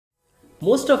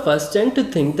Most of us tend to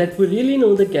think that we really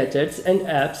know the gadgets and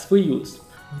apps we use.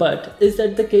 But is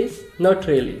that the case? Not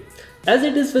really. As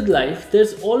it is with life,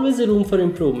 there's always a room for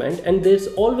improvement and there's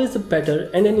always a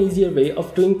better and an easier way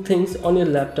of doing things on your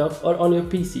laptop or on your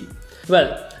PC.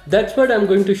 Well, that's what I'm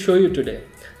going to show you today.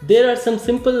 There are some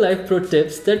simple life pro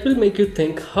tips that will make you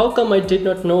think, how come I did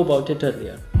not know about it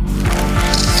earlier?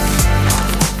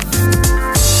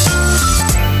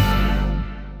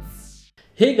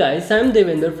 Hey guys, I'm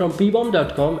Devender from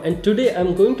Beebom.com and today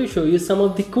I'm going to show you some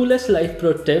of the coolest life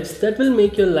pro tips that will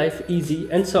make your life easy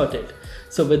and sorted.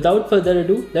 So without further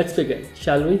ado, let's begin,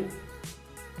 shall we?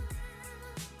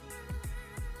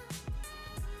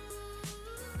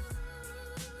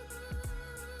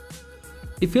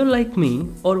 If you're like me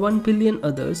or 1 billion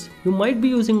others, you might be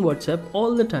using WhatsApp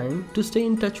all the time to stay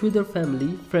in touch with your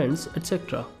family, friends,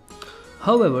 etc.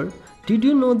 However, did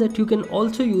you know that you can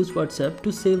also use WhatsApp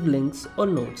to save links or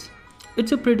notes?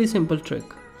 It's a pretty simple trick.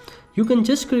 You can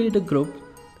just create a group,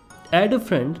 add a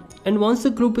friend, and once the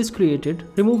group is created,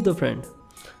 remove the friend.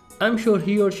 I'm sure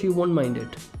he or she won't mind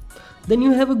it. Then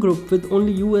you have a group with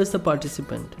only you as the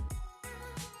participant.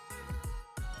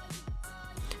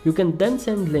 You can then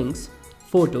send links,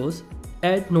 photos,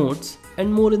 add notes,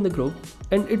 and more in the group,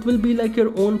 and it will be like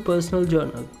your own personal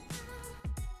journal.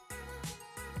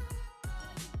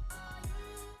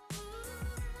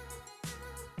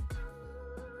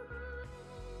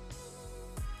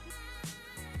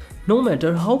 No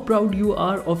matter how proud you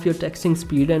are of your texting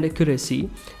speed and accuracy,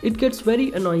 it gets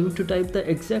very annoying to type the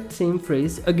exact same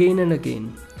phrase again and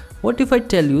again. What if I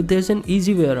tell you there's an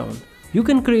easy way around? You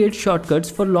can create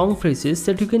shortcuts for long phrases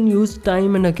that you can use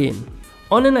time and again.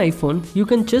 On an iPhone, you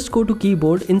can just go to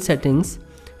keyboard in settings.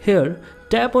 Here,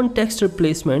 tap on text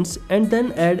replacements and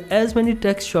then add as many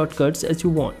text shortcuts as you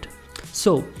want.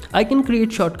 So, I can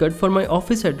create shortcut for my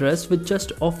office address with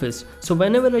just office. So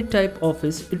whenever I type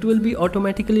office, it will be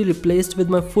automatically replaced with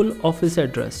my full office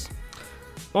address.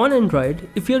 On Android,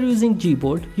 if you're using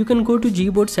Gboard, you can go to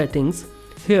Gboard settings.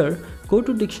 Here, go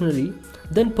to dictionary,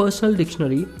 then personal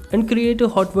dictionary and create a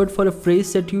hot word for a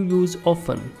phrase that you use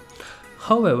often.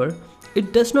 However,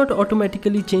 it does not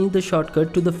automatically change the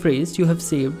shortcut to the phrase you have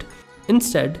saved.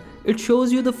 Instead, it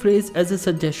shows you the phrase as a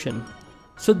suggestion.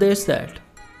 So there's that.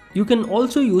 You can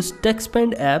also use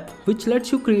TextPend app, which lets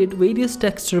you create various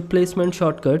text replacement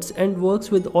shortcuts and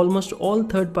works with almost all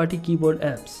third-party keyboard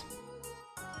apps.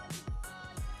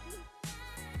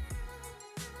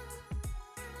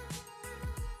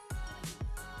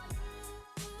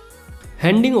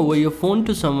 Handing over your phone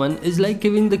to someone is like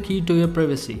giving the key to your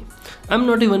privacy. I'm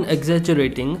not even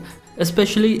exaggerating,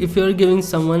 especially if you're giving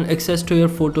someone access to your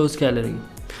photos gallery.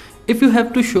 If you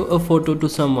have to show a photo to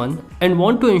someone and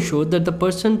want to ensure that the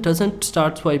person doesn't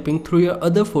start swiping through your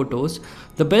other photos,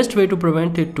 the best way to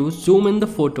prevent it to zoom in the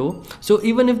photo, so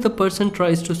even if the person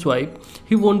tries to swipe,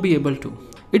 he won't be able to.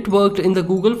 It worked in the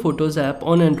Google Photos app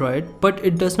on Android, but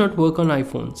it does not work on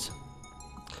iPhones.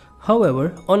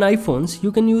 However, on iPhones,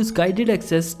 you can use guided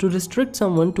access to restrict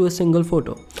someone to a single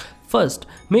photo. First,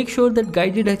 make sure that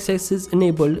guided access is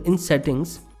enabled in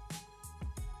settings.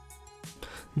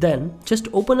 Then, just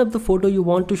open up the photo you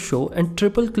want to show and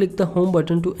triple click the home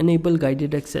button to enable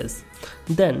guided access.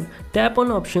 Then, tap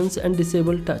on options and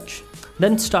disable touch.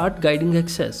 Then start guiding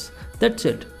access. That's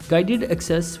it. Guided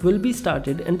access will be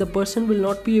started and the person will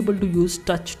not be able to use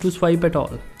touch to swipe at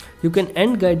all. You can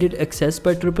end guided access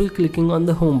by triple clicking on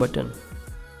the home button.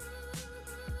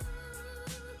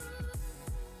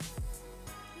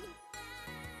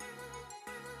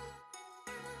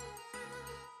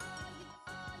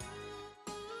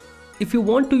 If you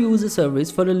want to use a service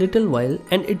for a little while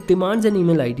and it demands an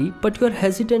email ID but you are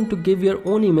hesitant to give your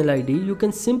own email ID, you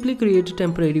can simply create a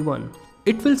temporary one.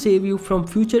 It will save you from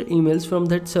future emails from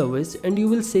that service and you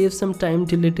will save some time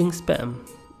deleting spam.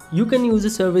 You can use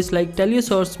a service like Tell Your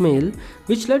Source Mail,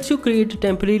 which lets you create a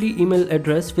temporary email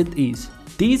address with ease.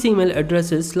 These email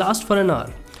addresses last for an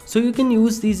hour, so you can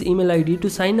use these email ID to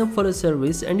sign up for a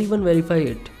service and even verify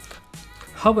it.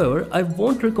 However, I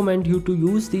won't recommend you to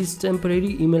use these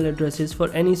temporary email addresses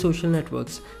for any social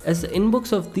networks, as the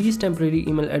inbox of these temporary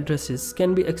email addresses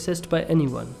can be accessed by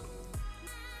anyone.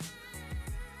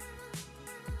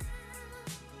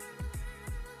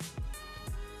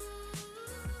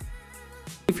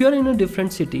 If you are in a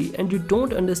different city and you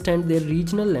don't understand their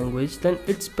regional language, then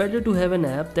it's better to have an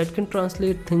app that can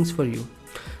translate things for you.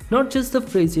 Not just the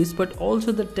phrases but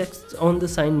also the texts on the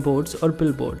signboards or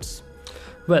billboards.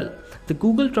 Well, the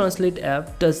Google Translate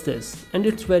app does this and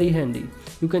it's very handy.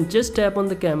 You can just tap on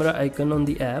the camera icon on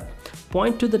the app,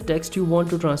 point to the text you want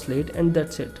to translate and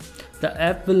that's it. The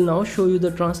app will now show you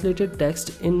the translated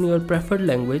text in your preferred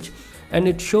language and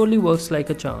it surely works like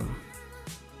a charm.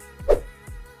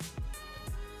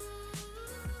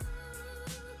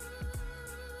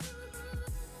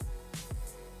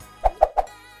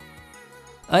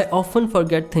 I often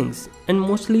forget things, and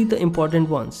mostly the important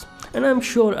ones, and I'm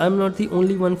sure I'm not the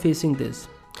only one facing this.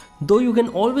 Though you can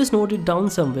always note it down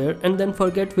somewhere and then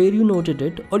forget where you noted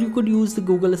it, or you could use the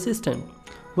Google Assistant.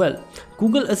 Well,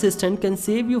 Google Assistant can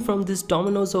save you from this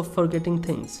dominoes of forgetting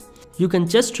things. You can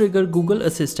just trigger Google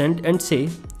Assistant and say,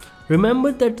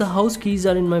 "Remember that the house keys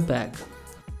are in my bag."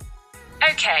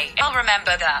 Okay, I'll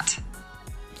remember that.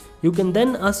 You can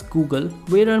then ask Google,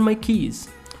 "Where are my keys?"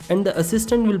 and the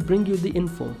assistant will bring you the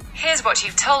info. Here's what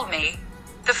you've told me.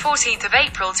 The 14th of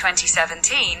April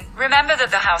 2017, remember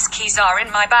that the house keys are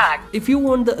in my bag. If you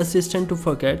want the assistant to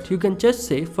forget, you can just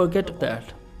say, "Forget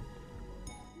that."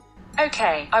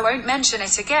 Okay, I won't mention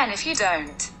it again if you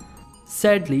don't.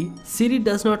 Sadly, Siri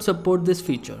does not support this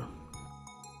feature.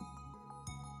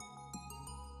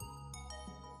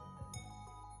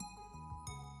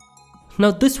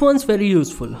 Now this one's very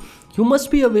useful. You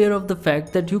must be aware of the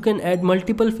fact that you can add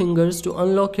multiple fingers to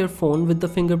unlock your phone with the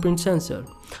fingerprint sensor.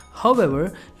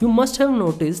 However, you must have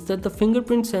noticed that the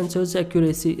fingerprint sensor's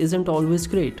accuracy isn't always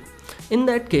great. In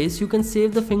that case, you can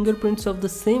save the fingerprints of the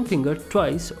same finger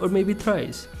twice or maybe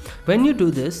thrice. When you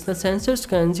do this, the sensor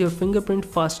scans your fingerprint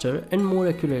faster and more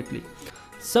accurately.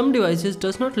 Some devices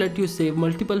does not let you save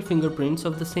multiple fingerprints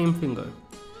of the same finger.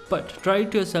 But try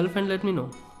it yourself and let me know.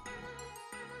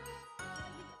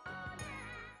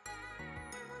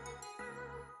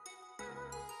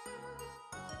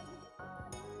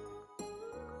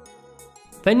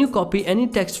 When you copy any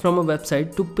text from a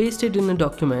website to paste it in a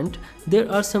document, there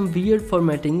are some weird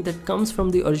formatting that comes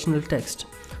from the original text.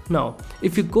 Now,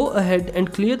 if you go ahead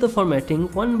and clear the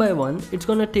formatting one by one, it's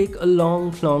gonna take a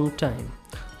long time.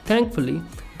 Thankfully,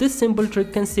 this simple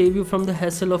trick can save you from the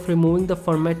hassle of removing the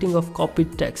formatting of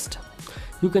copied text.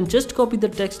 You can just copy the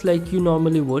text like you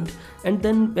normally would, and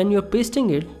then when you're pasting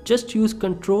it, just use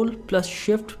Ctrl plus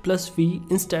Shift plus V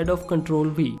instead of Ctrl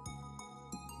V.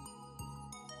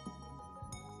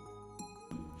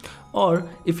 Or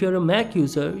if you're a Mac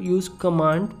user, use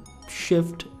Command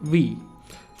Shift V.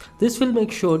 This will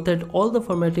make sure that all the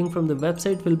formatting from the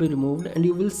website will be removed and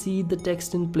you will see the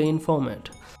text in plain format.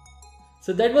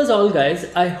 So that was all guys.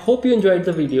 I hope you enjoyed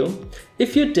the video.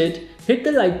 If you did, hit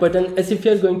the like button as if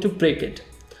you're going to break it.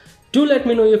 Do let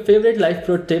me know your favorite life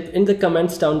pro tip in the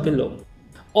comments down below.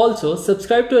 Also,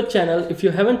 subscribe to our channel if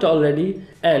you haven't already,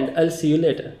 and I'll see you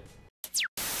later.